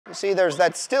You see, there's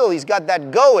that still. He's got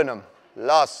that go in him.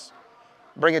 Los.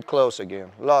 Bring it close again.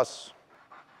 Los.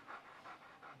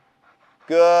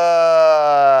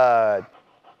 Good.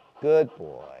 Good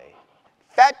boy.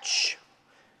 Fetch.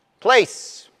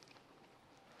 Place.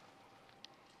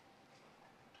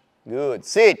 Good.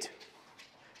 Sit.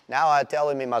 Now I tell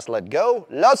him he must let go.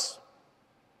 Los.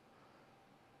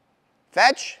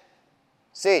 Fetch.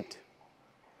 Sit.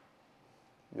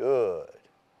 Good.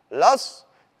 Los.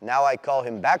 Now I call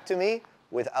him back to me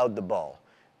without the ball.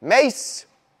 Mace.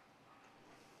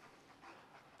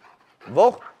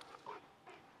 Wo.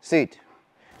 Sit.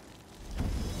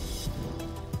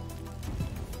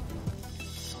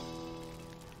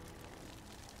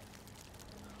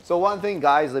 So one thing,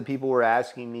 guys, that people were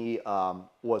asking me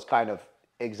was kind of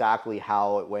exactly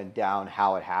how it went down,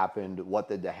 how it happened, what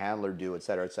did the handler do, et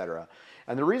cetera, et cetera.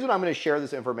 And the reason I'm going to share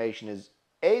this information is,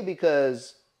 A,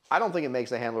 because I don't think it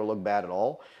makes the handler look bad at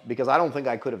all, because I don't think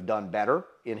I could have done better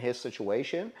in his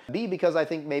situation. B, because I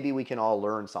think maybe we can all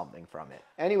learn something from it.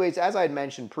 Anyways, as I had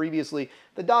mentioned previously,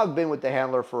 the dog been with the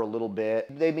handler for a little bit.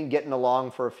 They've been getting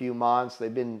along for a few months.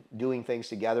 They've been doing things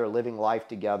together, living life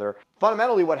together.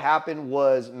 Fundamentally, what happened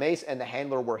was Mace and the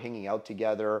handler were hanging out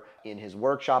together in his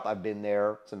workshop. I've been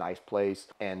there. It's a nice place.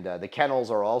 And the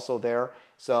kennels are also there.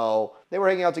 So they were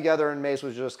hanging out together, and Mace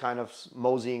was just kind of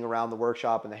moseying around the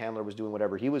workshop, and the handler was doing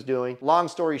whatever he was doing. Long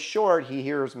story short, he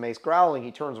hears Mace growling.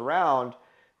 He turns around,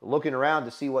 looking around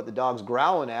to see what the dog's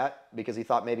growling at, because he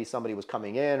thought maybe somebody was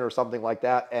coming in or something like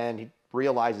that, and he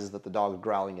realizes that the dog is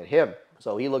growling at him.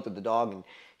 So he looked at the dog, and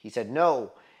he said,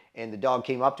 no. And the dog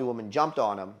came up to him and jumped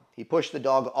on him. He pushed the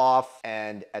dog off,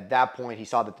 and at that point, he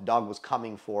saw that the dog was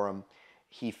coming for him.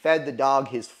 He fed the dog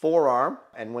his forearm,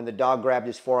 and when the dog grabbed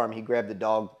his forearm, he grabbed the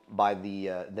dog by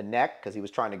the neck, because he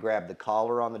was trying to grab the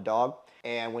collar on the dog.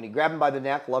 And when he grabbed him by the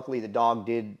neck, luckily the dog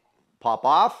did pop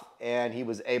off, and he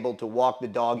was able to walk the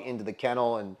dog into the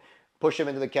kennel and push him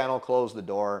into the kennel, close the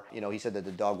door. You know, he said that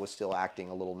the dog was still acting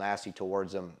a little nasty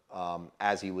towards him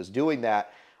as he was doing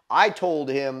that. I told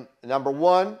him, number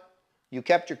one, you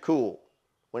kept your cool.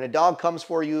 When a dog comes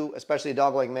for you, especially a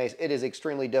dog like Mace, it is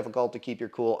extremely difficult to keep your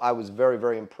cool. I was very,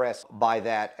 very impressed by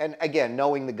that. And again,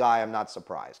 knowing the guy, I'm not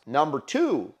surprised. Number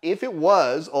two, if it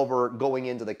was over going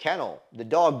into the kennel, the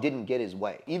dog didn't get his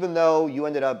way. Even though you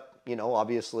ended up, you know,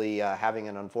 obviously having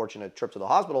an unfortunate trip to the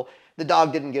hospital, the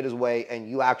dog didn't get his way, and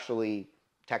you actually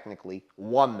technically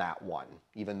won that one,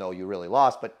 even though you really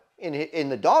lost. But in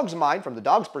the dog's mind, from the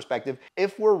dog's perspective,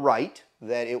 if we're right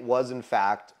that it was in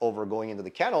fact over going into the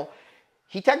kennel,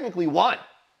 he technically won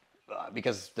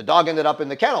because the dog ended up in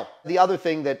the kennel. The other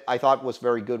thing that I thought was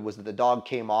very good was that the dog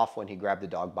came off when he grabbed the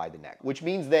dog by the neck, which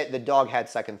means that the dog had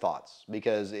second thoughts,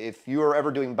 because if you are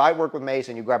ever doing bite work with Mace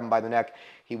and you grab him by the neck,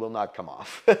 he will not come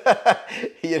off.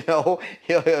 You know,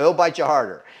 he'll bite you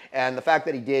harder. And the fact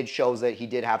that he did shows that he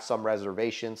did have some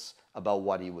reservations about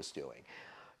what he was doing.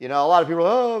 You know, a lot of people,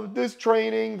 oh, this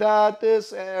training, that,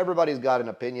 this, everybody's got an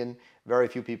opinion. Very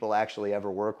few people actually ever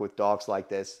work with dogs like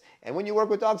this. And when you work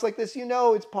with dogs like this, you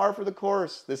know it's par for the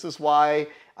course. This is why,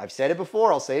 I've said it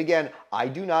before, I'll say it again, I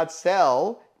do not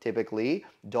sell, typically,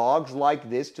 dogs like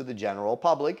this to the general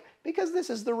public, because this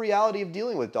is the reality of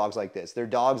dealing with dogs like this. They're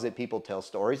dogs that people tell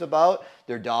stories about.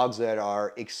 They're dogs that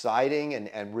are exciting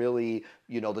and really,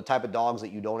 you know, the type of dogs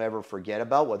that you don't ever forget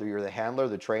about, whether you're the handler,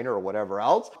 the trainer, or whatever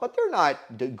else. But they're not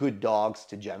good dogs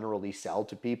to generally sell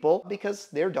to people, because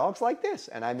they're dogs like this.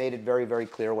 And I made it very, very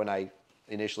clear when I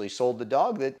initially sold the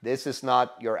dog that this is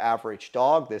not your average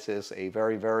dog. This is a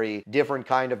very, very different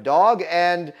kind of dog.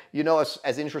 And, you know,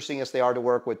 as interesting as they are to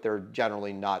work with, they're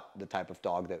generally not the type of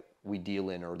dog that we deal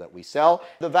in or that we sell.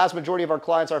 The vast majority of our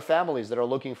clients are families that are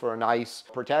looking for a nice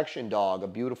protection dog, a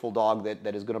beautiful dog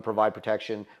that is going to provide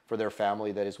protection for their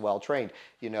family, that is well trained.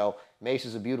 You know, Mace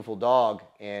is a beautiful dog,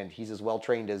 and he's as well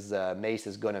trained as Mace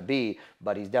is going to be,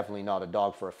 but he's definitely not a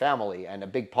dog for a family. And a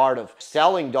big part of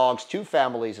selling dogs to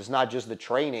families is not just the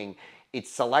training, it's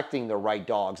selecting the right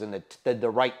dogs and the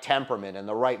right temperament and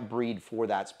the right breed for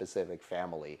that specific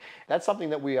family. That's something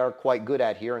that we are quite good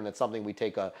at here, and that's something we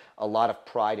take a lot of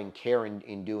pride and care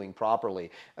in doing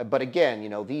properly. But again, you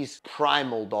know, these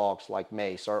primal dogs like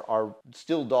Mace are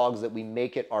still dogs that we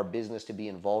make it our business to be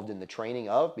involved in the training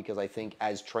of, because I think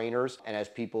as trainers and as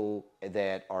people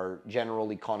that are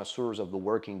generally connoisseurs of the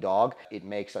working dog, it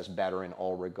makes us better in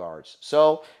all regards.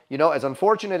 So, you know, as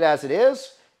unfortunate as it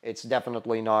is, it's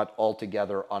definitely not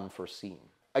altogether unforeseen.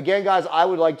 Again, guys, I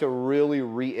would like to really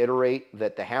reiterate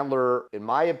that the handler, in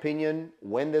my opinion,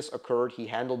 when this occurred, he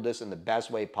handled this in the best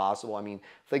way possible. I mean,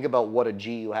 think about what a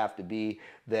G you have to be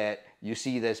that you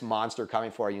see this monster coming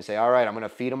for you, you say, all right, I'm going to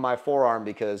feed him my forearm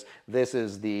because this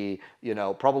is the, you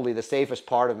know, probably the safest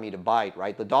part of me to bite,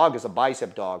 right? The dog is a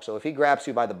bicep dog, so if he grabs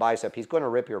you by the bicep, he's going to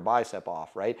rip your bicep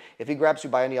off, right? If he grabs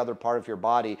you by any other part of your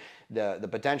body, the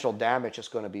potential damage is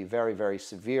going to be very, very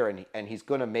severe, and he's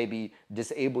going to maybe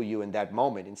disable you in that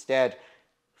moment. Instead,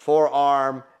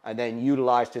 forearm, and then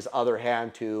utilized his other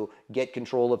hand to get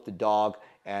control of the dog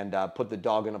and put the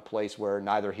dog in a place where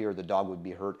neither he or the dog would be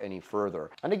hurt any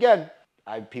further. And again,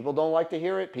 people don't like to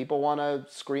hear it. People want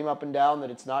to scream up and down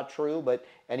that it's not true, but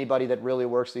anybody that really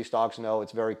works these dogs know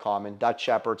it's very common. Dutch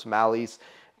Shepherds, Malleys,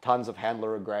 tons of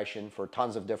handler aggression for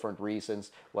tons of different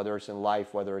reasons, whether it's in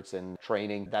life, whether it's in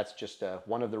training. That's just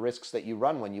one of the risks that you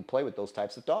run when you play with those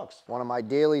types of dogs. One of my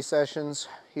daily sessions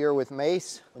here with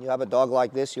Mace, when you have a dog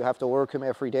like this, you have to work him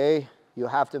every day. You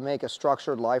have to make a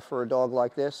structured life for a dog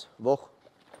like this.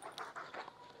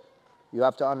 You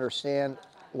have to understand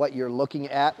what you're looking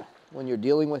at when you're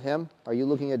dealing with him. Are you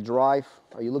looking at drive?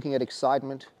 Are you looking at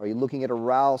excitement? Are you looking at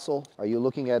arousal? Are you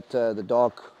looking at the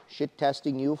dog shit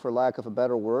testing you, for lack of a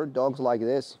better word? Dogs like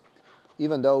this,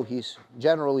 even though he's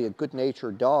generally a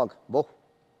good-natured dog,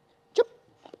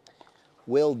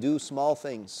 will do small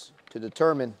things to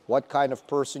determine what kind of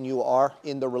person you are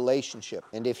in the relationship.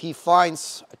 And if he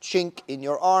finds a chink in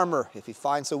your armor, if he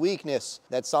finds a weakness,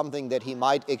 that's something that he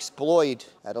might exploit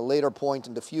at a later point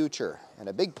in the future. And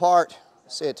a big part,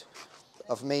 Sid,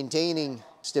 of maintaining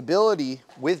stability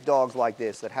with dogs like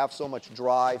this that have so much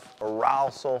drive,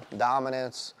 arousal,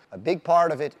 dominance, a big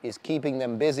part of it is keeping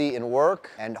them busy in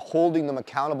work and holding them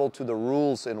accountable to the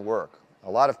rules in work.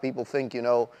 A lot of people think, you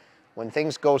know, when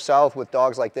things go south with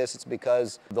dogs like this, it's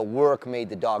because the work made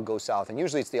the dog go south. And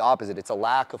usually it's the opposite. It's a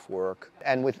lack of work.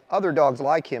 And with other dogs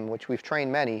like him, which we've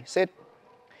trained many, Sit,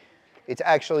 it's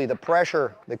actually the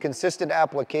pressure, the consistent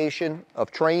application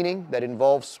of training that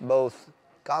involves both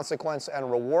consequence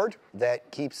and reward that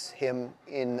keeps him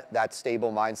in that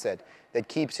stable mindset, that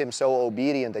keeps him so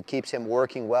obedient, that keeps him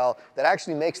working well, that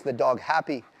actually makes the dog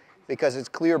happy because it's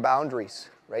clear boundaries.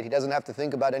 Right? He doesn't have to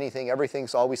think about anything.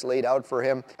 Everything's always laid out for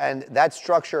him. And that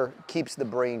structure keeps the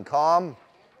brain calm.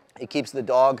 It keeps the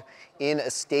dog in a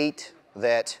state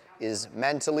that is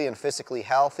mentally and physically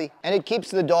healthy. And it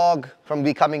keeps the dog from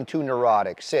becoming too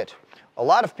neurotic. Sit. A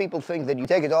lot of people think that you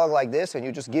take a dog like this and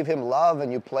you just give him love and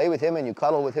you play with him and you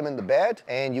cuddle with him in the bed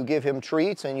and you give him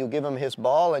treats and you give him his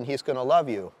ball and he's going to love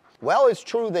you. Well, it's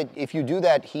true that if you do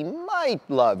that, he might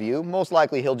love you. Most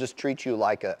likely he'll just treat you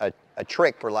like a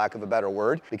trick, for lack of a better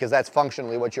word, because that's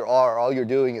functionally what you are. All you're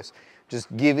doing is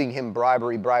just giving him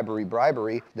bribery.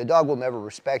 The dog will never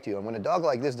respect you. And when a dog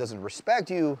like this doesn't respect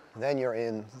you, then you're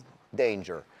in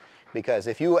danger. Because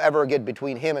if you ever get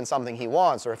between him and something he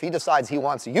wants, or if he decides he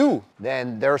wants you,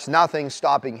 then there's nothing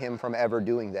stopping him from ever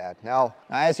doing that. Now,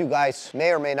 as you guys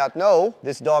may or may not know,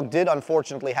 this dog did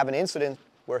unfortunately have an incident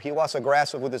where he was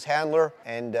aggressive with his handler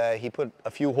and he put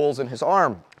a few holes in his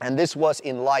arm. And this was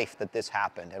in life that this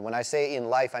happened. And when I say in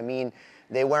life, I mean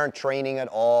they weren't training at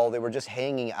all. They were just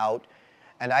hanging out.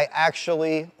 And I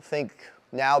actually think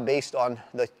now, based on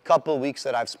the couple of weeks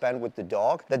that I've spent with the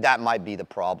dog, that might be the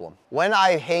problem. When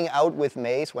I hang out with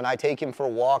Mace, when I take him for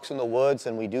walks in the woods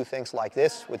and we do things like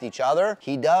this with each other,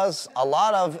 he does a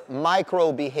lot of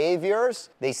micro behaviors.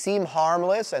 They seem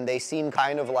harmless and they seem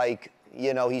kind of like,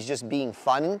 you know, he's just being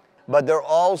fun, but they're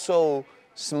also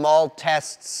small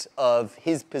tests of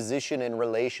his position in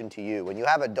relation to you. When you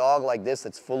have a dog like this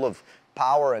that's full of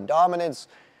power and dominance,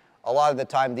 a lot of the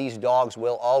time these dogs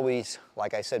will always,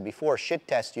 like I said before, shit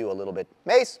test you a little bit.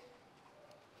 Mace,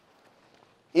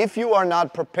 if you are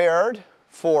not prepared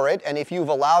for it, and if you've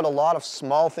allowed a lot of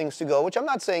small things to go, which I'm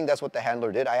not saying that's what the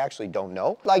handler did, I actually don't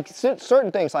know. Like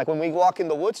certain things, like when we walk in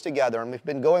the woods together, and we've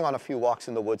been going on a few walks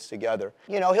in the woods together,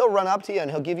 you know, he'll run up to you and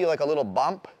he'll give you like a little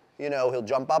bump, you know, he'll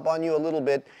jump up on you a little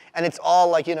bit, and it's all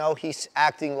like, you know, he's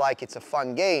acting like it's a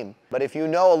fun game. But if you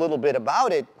know a little bit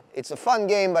about it, it's a fun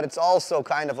game, but it's also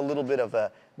kind of a little bit of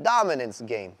a dominance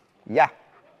game. Yeah.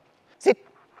 Sit.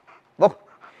 Look.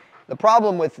 The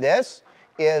problem with this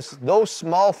is those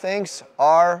small things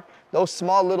are, those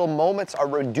small little moments are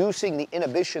reducing the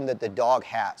inhibition that the dog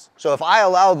has. So if I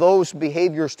allow those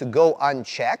behaviors to go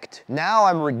unchecked, now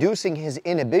I'm reducing his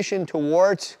inhibition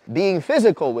towards being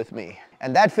physical with me.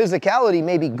 And that physicality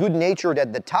may be good-natured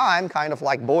at the time, kind of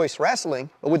like boys wrestling,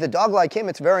 but with a dog like him,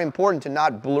 it's very important to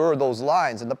not blur those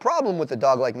lines. And the problem with a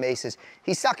dog like Mace is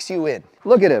he sucks you in.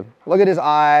 Look at him. Look at his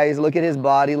eyes. Look at his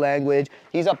body language.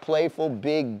 He's a playful,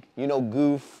 big, you know,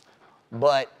 goof.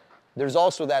 But there's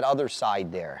also that other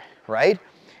side there, right?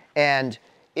 And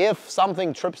if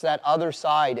something trips that other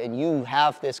side and you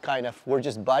have this kind of we're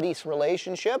just buddies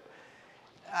relationship,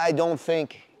 I don't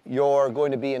think you're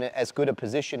going to be in as good a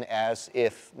position as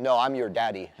if, no, I'm your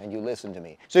daddy and you listen to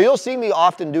me. So you'll see me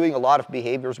often doing a lot of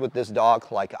behaviors with this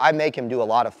dog. Like I make him do a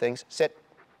lot of things. Sit.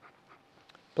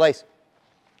 Place.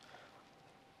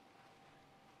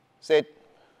 Sit.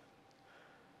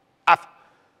 Off.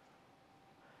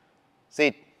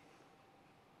 Sit.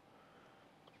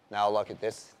 Now look at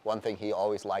this. One thing he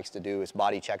always likes to do is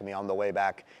body check me on the way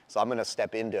back. So I'm going to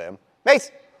step into him.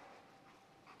 Mace!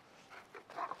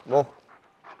 Whoa.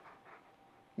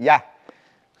 Yeah.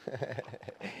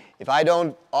 If I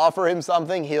don't offer him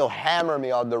something, he'll hammer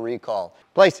me on the recall.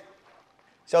 Place.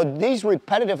 So these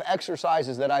repetitive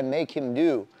exercises that I make him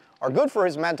do are good for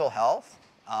his mental health.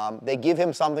 They give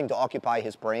him something to occupy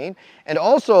his brain. And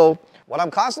also, what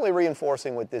I'm constantly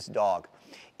reinforcing with this dog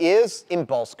is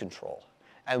impulse control.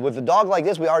 And with a dog like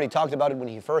this, we already talked about it when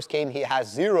he first came, he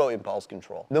has zero impulse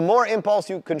control. The more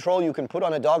impulse control you can put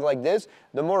on a dog like this,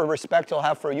 the more respect he'll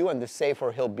have for you and the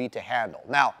safer he'll be to handle.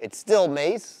 Now, it's still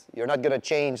Mace. You're not going to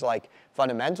change like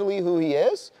fundamentally who he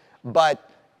is,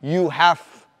 but you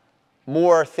have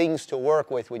more things to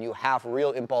work with when you have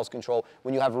real impulse control,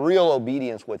 when you have real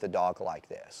obedience with a dog like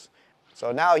this.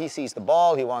 So now he sees the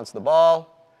ball, he wants the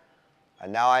ball,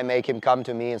 and now I make him come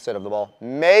to me instead of the ball.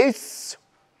 Mace!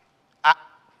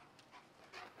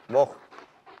 Whoa.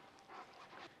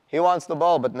 He wants the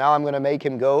ball, but now I'm going to make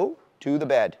him go to the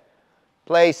bed.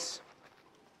 Place.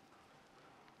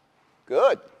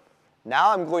 Good.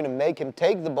 Now I'm going to make him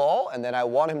take the ball, and then I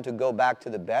want him to go back to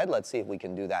the bed. Let's see if we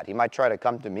can do that. He might try to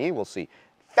come to me. We'll see.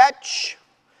 Fetch.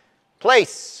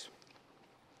 Place.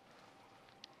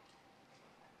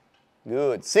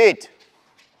 Good. Sit.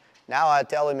 Now I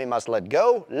tell him he must let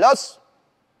go. Los.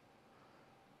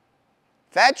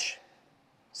 Fetch.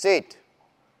 Sit.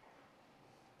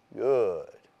 Good.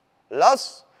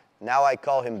 Los. Now I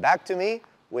call him back to me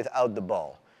without the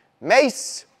ball.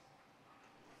 Mace.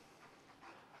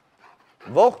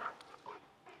 Wo.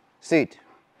 Sit.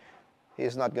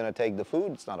 He's not going to take the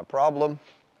food. It's not a problem.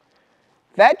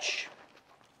 Fetch.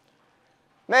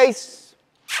 Mace.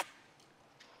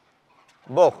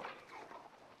 Wo.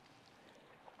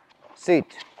 Sit.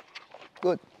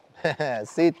 Good.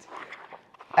 Sit.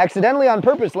 Accidentally on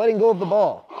purpose letting go of the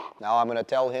ball. Now I'm going to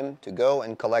tell him to go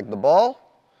and collect the ball.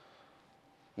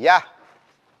 Yeah.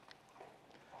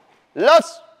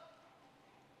 Los.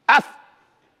 Af.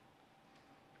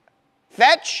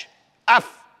 Fetch.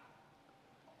 Af.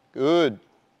 Good.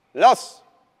 Los.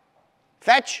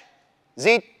 Fetch.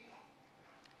 Sit.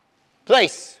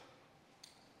 Place.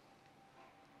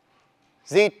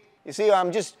 Sit. You see,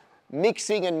 I'm just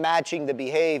mixing and matching the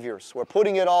behaviors. We're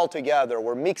putting it all together.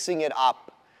 We're mixing it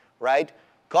up, right?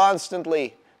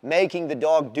 Constantly making the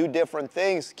dog do different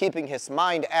things, keeping his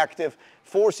mind active,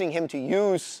 forcing him to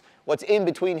use what's in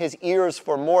between his ears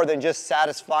for more than just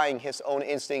satisfying his own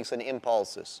instincts and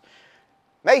impulses.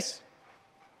 Mace.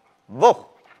 Wo.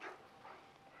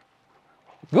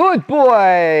 Good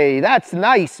boy. That's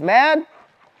nice, man.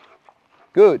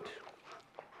 Good.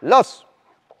 Los.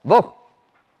 Wo.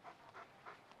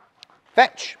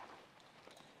 Fetch.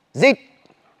 Sit.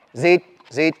 Sit.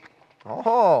 Sit.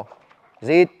 Oh.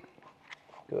 Sit.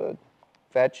 Good.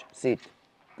 Fetch. Sit.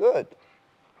 Good.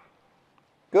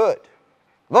 Good.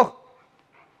 Wo.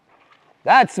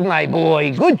 That's my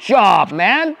boy. Good job,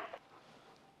 man.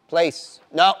 Place.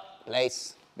 No.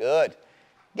 Place. Good.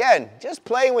 Again, just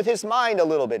playing with his mind a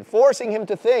little bit, forcing him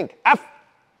to think. Up.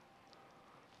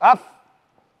 Up.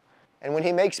 And when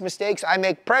he makes mistakes, I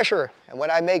make pressure. And when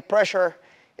I make pressure,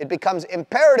 it becomes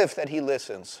imperative that he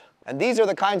listens. And these are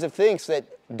the kinds of things that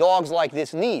dogs like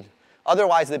this need.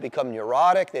 Otherwise, they become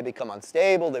neurotic, they become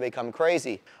unstable, they become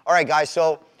crazy. All right, guys,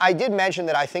 so I did mention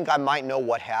that I think I might know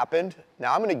what happened.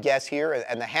 Now, I'm going to guess here,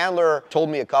 and the handler told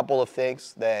me a couple of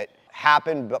things that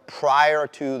happened prior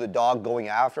to the dog going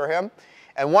after him.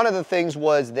 And one of the things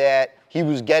was that he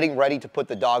was getting ready to put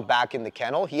the dog back in the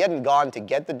kennel. He hadn't gone to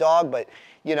get the dog, but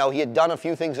you know, he had done a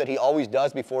few things that he always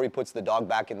does before he puts the dog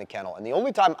back in the kennel. And the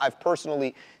only time I've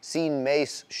personally seen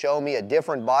Mace show me a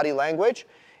different body language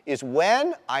is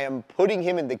when I am putting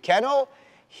him in the kennel.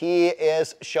 He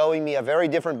is showing me a very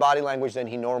different body language than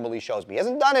he normally shows me. He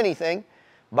hasn't done anything,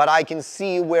 but I can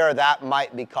see where that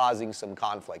might be causing some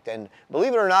conflict. And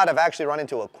believe it or not, I've actually run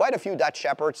into quite a few Dutch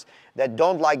Shepherds that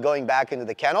don't like going back into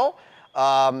the kennel,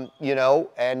 you know,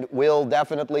 and will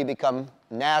definitely become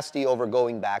nasty over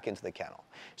going back into the kennel.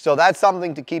 So that's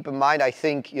something to keep in mind, I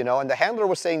think, you know, and the handler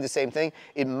was saying the same thing.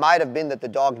 It might have been that the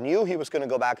dog knew he was going to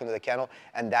go back into the kennel,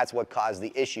 and that's what caused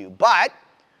the issue. But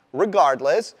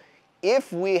regardless,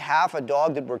 if we have a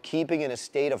dog that we're keeping in a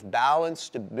state of balance,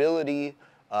 stability,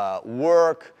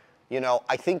 work,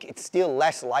 I think it's still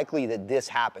less likely that this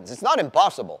happens. It's not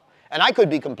impossible, and I could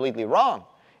be completely wrong.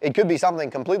 It could be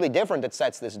something completely different that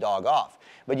sets this dog off.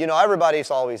 But everybody's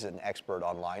always an expert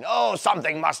online. Oh,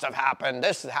 something must have happened.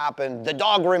 This happened. The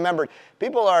dog remembered.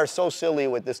 People are so silly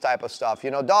with this type of stuff.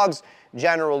 Dogs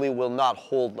generally will not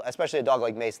hold, especially a dog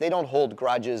like Mace, they don't hold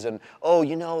grudges and, oh,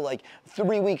 like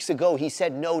 3 weeks ago he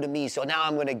said no to me, so now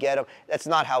I'm going to get him. That's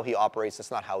not how he operates.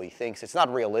 That's not how he thinks. It's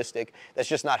not realistic. That's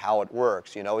just not how it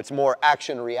works. It's more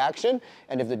action-reaction.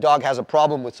 And if the dog has a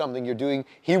problem with something you're doing,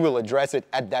 he will address it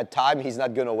at that time. He's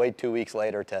not going to wait 2 weeks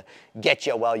later to get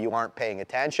you while you aren't paying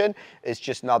attention. It's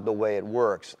just not the way it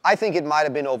works. I think it might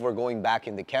have been over going back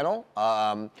in the kennel.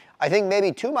 I think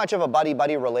maybe too much of a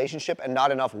buddy-buddy relationship and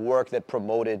not enough work that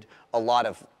promoted a lot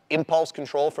of impulse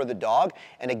control for the dog.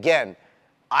 And again,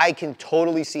 I can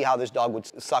totally see how this dog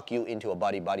would suck you into a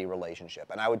buddy-buddy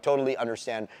relationship. And I would totally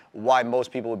understand why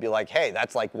most people would be like, hey,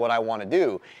 that's like what I want to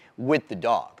do with the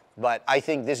dog. But I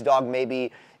think this dog,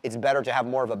 maybe it's better to have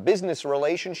more of a business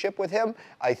relationship with him.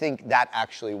 I think that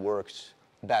actually works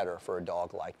better for a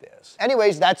dog like this.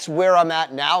 Anyways, that's where I'm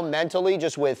at now mentally,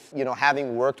 just with,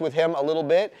 having worked with him a little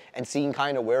bit and seeing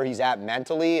kind of where he's at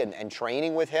mentally and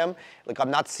training with him. Like,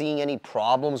 I'm not seeing any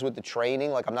problems with the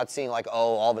training. Like, I'm not seeing like,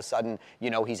 oh, all of a sudden,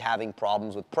 he's having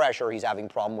problems with pressure, he's having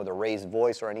problem with a raised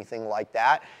voice or anything like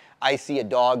that. I see a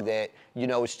dog that,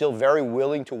 is still very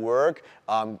willing to work,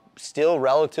 still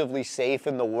relatively safe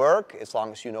in the work, as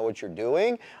long as you know what you're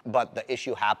doing, but the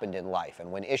issue happened in life.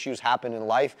 And when issues happen in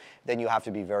life, then you have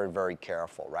to be very, very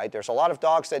careful, right? There's a lot of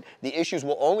dogs that the issues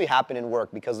will only happen in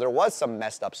work because there was some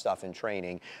messed up stuff in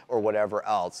training or whatever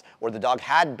else, or the dog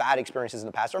had bad experiences in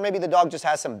the past, or maybe the dog just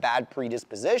has some bad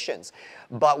predispositions.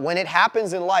 But when it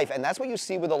happens in life, and that's what you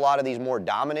see with a lot of these more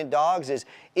dominant dogs, is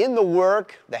in the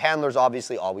work, the handler's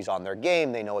obviously always on their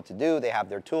game, they know what to do, they have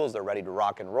their tools, they're ready to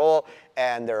rock and roll,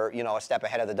 and they're, a step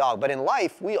ahead of the dog. But in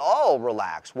life, we all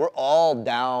relax. We're all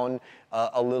down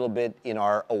a little bit in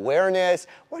our awareness.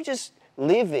 We're just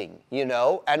living,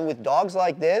 And with dogs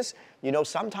like this,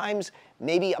 sometimes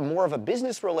maybe more of a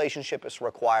business relationship is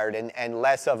required and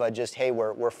less of a just, hey,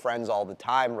 we're friends all the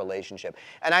time relationship.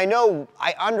 And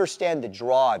I understand the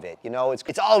draw of it.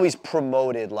 It's always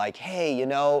promoted like,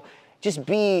 hey, just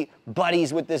be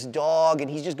buddies with this dog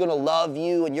and he's just gonna love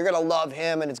you and you're gonna love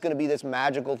him and it's gonna be this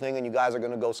magical thing and you guys are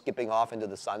gonna go skipping off into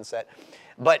the sunset.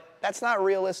 But that's not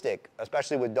realistic,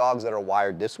 especially with dogs that are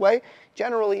wired this way.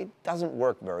 Generally, doesn't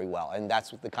work very well, and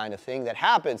that's the kind of thing that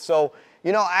happens. So,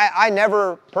 I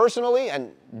never personally,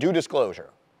 and due disclosure,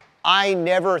 I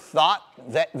never thought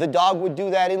that the dog would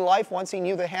do that in life once he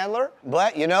knew the handler,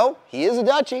 but he is a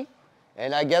Dutchie.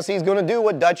 And I guess he's going to do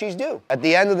what Dutchies do. At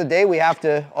the end of the day, we have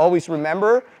to always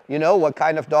remember, what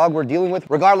kind of dog we're dealing with,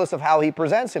 regardless of how he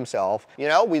presents himself.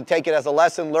 We take it as a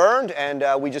lesson learned, and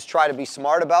we just try to be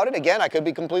smart about it. Again, I could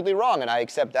be completely wrong, and I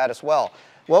accept that as well.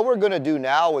 What we're going to do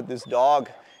now with this dog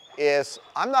is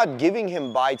I'm not giving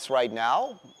him bites right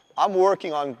now. I'm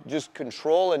working on just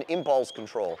control and impulse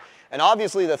control. And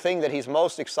obviously the thing that he's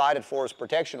most excited for is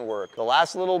protection work. The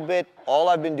last little bit, all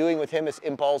I've been doing with him is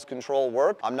impulse control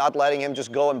work. I'm not letting him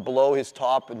just go and blow his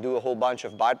top and do a whole bunch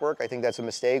of bite work. I think that's a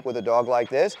mistake with a dog like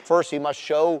this. First, he must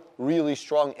show really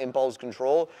strong impulse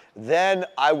control. Then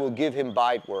I will give him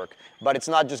bite work. But it's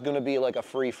not just gonna be like a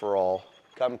free-for-all.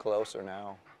 Come closer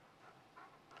now.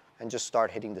 And just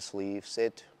start hitting the sleeve.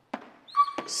 Sit,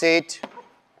 sit,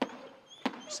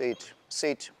 sit,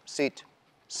 sit, sit,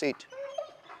 sit.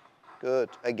 Good.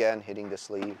 Again, hitting the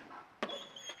sleeve.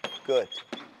 Good.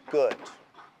 Good.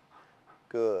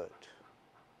 Good.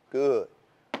 Good.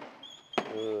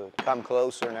 Good. Come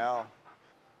closer now.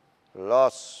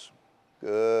 Los.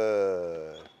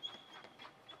 Good.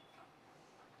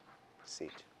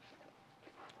 Sit.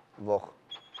 Woch.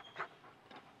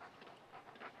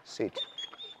 Sit.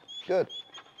 Good.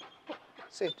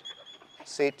 Sit.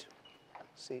 Sit.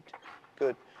 Sit.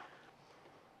 Good.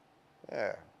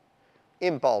 There.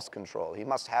 Impulse control. He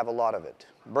must have a lot of it.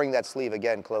 Bring that sleeve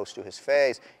again close to his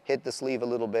face. Hit the sleeve a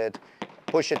little bit.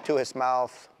 Push it to his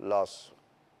mouth. Los.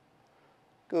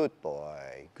 Good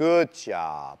boy. Good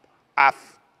job.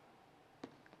 Af.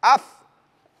 Af.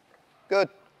 Good.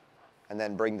 And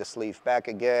then bring the sleeve back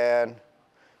again.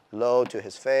 Low to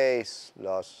his face.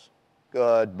 Los.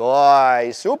 Good boy.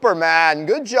 Superman.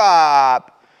 Good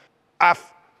job.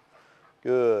 Af.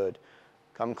 Good.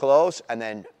 Come close and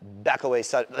then back away.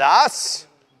 Las.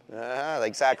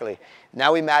 Exactly.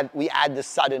 Now we add the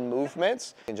sudden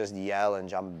movements. You can just yell and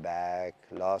jump back.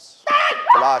 Los.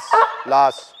 Los.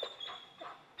 Los.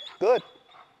 Good.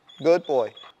 Good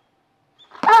boy.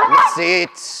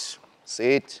 Sit.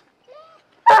 Sit.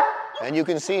 And you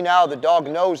can see now the dog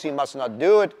knows he must not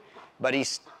do it. But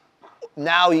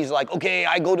now he's like, okay,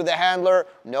 I go to the handler.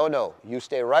 No, no, you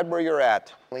stay right where you're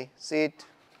at. Sit,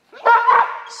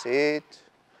 sit.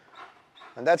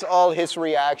 And that's all his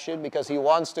reaction because he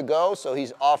wants to go, so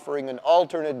he's offering an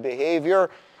alternate behavior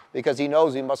because he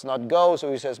knows he must not go,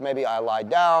 so he says, maybe I lie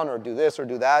down or do this or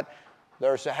do that. They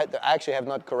actually have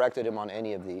not corrected him on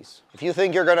any of these. If you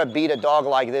think you're going to beat a dog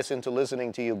like this into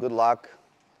listening to you, good luck.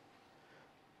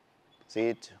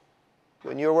 Sit.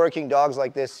 When you're working dogs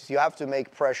like this, you have to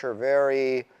make pressure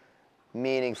very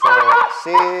meaningful.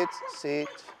 Sit, sit.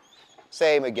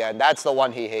 Same again. That's the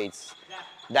one he hates.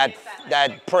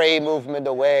 That prey movement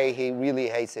away, he really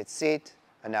hates it. Sit,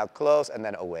 and now close, and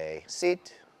then away.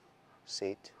 Sit,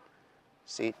 sit,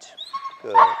 sit.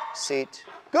 Good. Sit.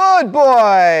 Good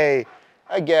boy!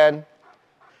 Again,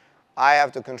 I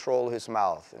have to control his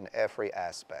mouth in every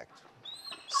aspect.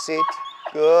 Sit.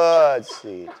 Good.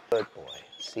 Sit. Good boy.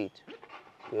 Sit.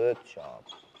 Good job.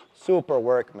 Super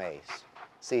work, Mace.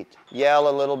 Sit. Yell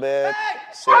a little bit.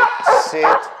 Sit.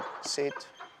 Sit. Sit.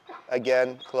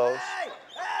 Again, close.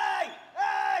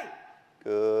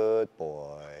 Good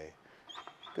boy.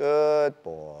 Good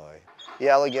boy.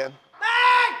 Yell again.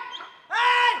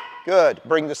 Good.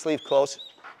 Bring the sleeve close.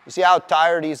 You see how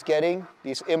tired he's getting?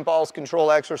 These impulse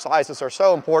control exercises are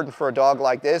so important for a dog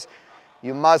like this.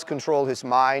 You must control his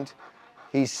mind.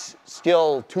 He's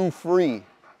still too free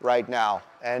right now.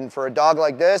 And for a dog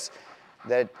like this,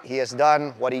 that he has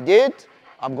done what he did,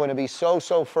 I'm going to be so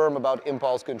firm about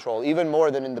impulse control, even more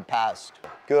than in the past.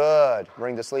 Good.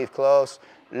 Bring the sleeve close.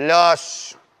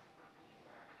 Lush.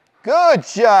 Good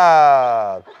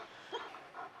job.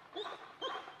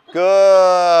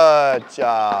 Good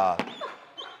job.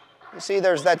 You see,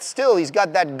 there's that still. He's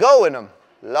got that go in him.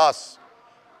 Lush.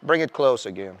 Bring it close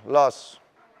again. Lush.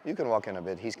 You can walk in a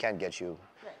bit. He can't get you.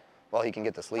 Well, he can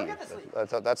get the sleeve.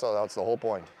 That's the whole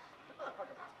point.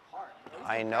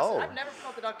 I know. I've never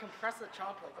felt the dog compress the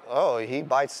chomp like that. Oh, he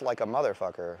bites like a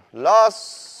motherfucker.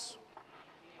 Loss.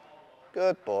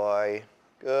 Good boy.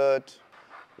 Good.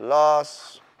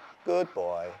 Loss. Good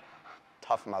boy.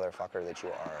 Tough motherfucker that you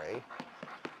are, eh?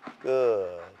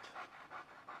 Good.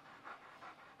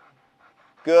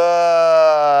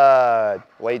 Good.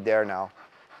 Wait there now.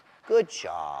 Good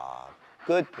job.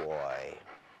 Good boy.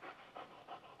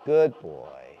 Good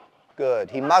boy. Good.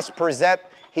 He must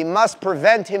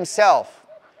prevent himself.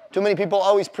 Too many people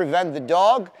always prevent the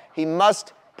dog. He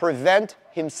must prevent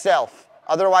himself.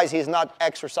 Otherwise, he's not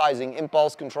exercising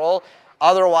impulse control.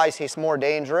 Otherwise, he's more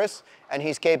dangerous, and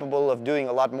he's capable of doing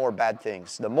a lot more bad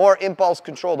things. The more impulse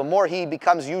control, the more he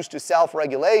becomes used to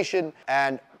self-regulation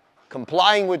and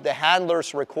complying with the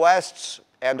handler's requests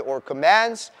and or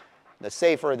commands, the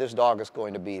safer this dog is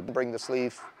going to be. Bring the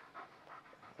sleeve.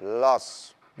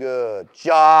 Loss. Good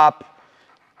job.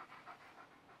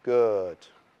 Good.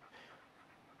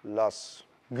 Loss.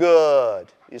 Good.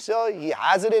 You see, he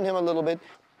has it in him a little bit.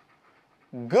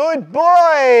 Good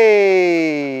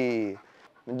boy!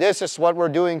 This is what we're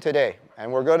doing today.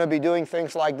 And we're going to be doing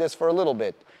things like this for a little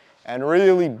bit. And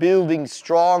really building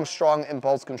strong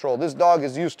impulse control. This dog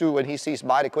is used to when he sees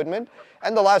bite equipment.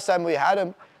 And the last time we had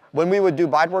him, when we would do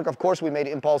bite work, of course, we made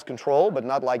impulse control, but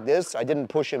not like this. I didn't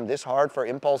push him this hard for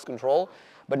impulse control.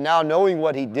 But now knowing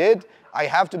what he did, I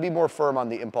have to be more firm on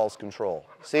the impulse control.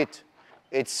 Sit.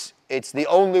 It's the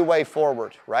only way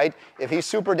forward, right? If he's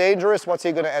super dangerous, what's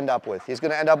he going to end up with? He's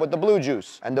going to end up with the blue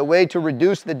juice. And the way to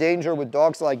reduce the danger with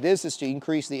dogs like this is to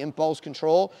increase the impulse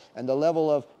control and the level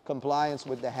of compliance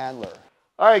with the handler.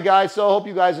 All right, guys, so I hope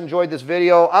you guys enjoyed this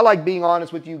video. I like being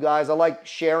honest with you guys. I like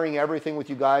sharing everything with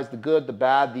you guys, the good, the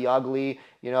bad, the ugly.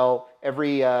 You know,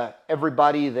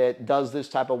 everybody that does this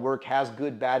type of work has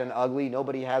good, bad, and ugly.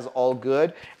 Nobody has all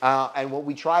good. And what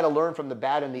we try to learn from the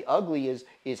bad and the ugly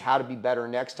is how to be better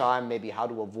next time, maybe how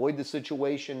to avoid the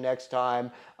situation next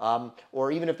time,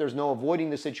 or even if there's no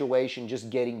avoiding the situation, just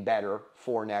getting better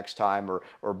for next time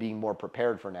or being more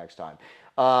prepared for next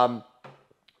time.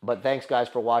 But thanks, guys,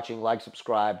 for watching. Like,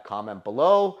 subscribe, comment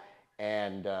below,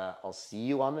 and I'll see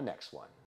you on the next one.